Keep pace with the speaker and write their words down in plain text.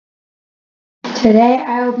Today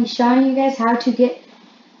I will be showing you guys how to get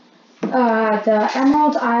the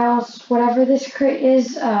Emerald Isles, whatever this crate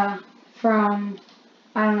is, from,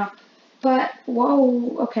 I don't know. But,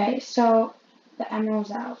 whoa, okay, so the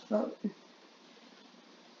Emerald Isles vote.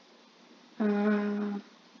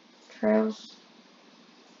 Trails.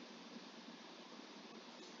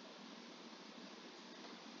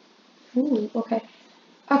 Ooh, okay.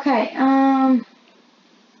 Okay,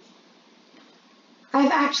 I've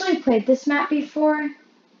actually played this map before.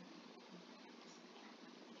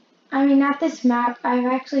 I mean, not this map, I've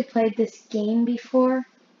actually played this game before.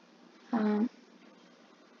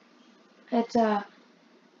 It's an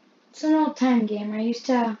old time game. I used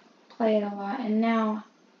to play it a lot, and now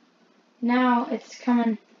it's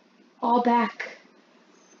coming all back.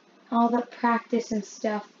 All the practice and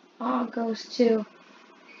stuff all goes to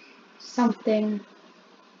something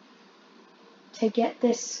to get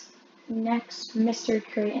this next mystery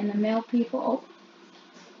crate and the male people. Oh.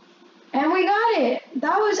 And we got it!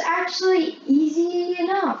 That was actually easy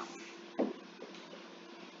enough.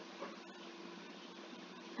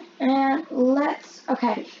 And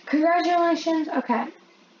okay, congratulations. Okay,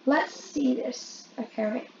 let's see this.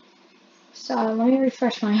 Okay, wait. So let me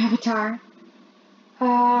refresh my avatar.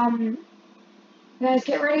 Guys,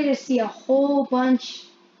 get ready to see a whole bunch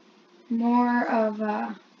more of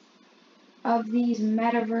these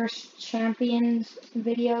Metaverse Champions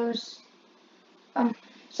videos.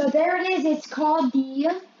 So there it is. It's called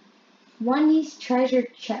the Wendy's Treasure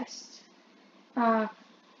Chest.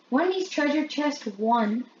 Wendy's Treasure Chest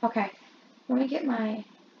 1. Okay, let me get my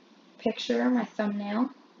picture, my thumbnail.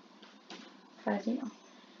 Because, you know,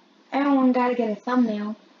 everyone gotta get a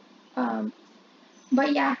thumbnail.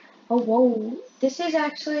 But yeah. Oh, whoa. This is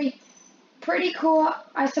actually pretty cool.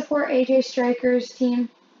 I support AJ Striker's team.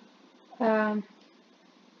 I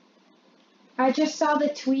just saw the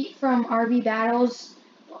tweet from RB Battles,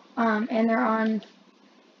 and they're on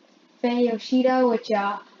Faye Yoshida, which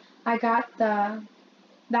I got the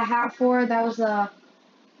hat for. That was the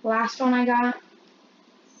last one I got,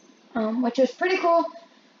 which was pretty cool.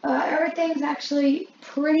 Everything's actually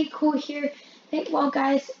pretty cool here. Well,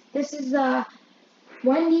 guys, this is the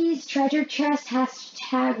Wendy's Treasure Chest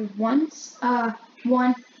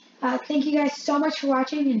 #1. Thank you guys so much for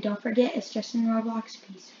watching, and don't forget, it's just in Roblox.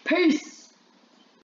 Peace.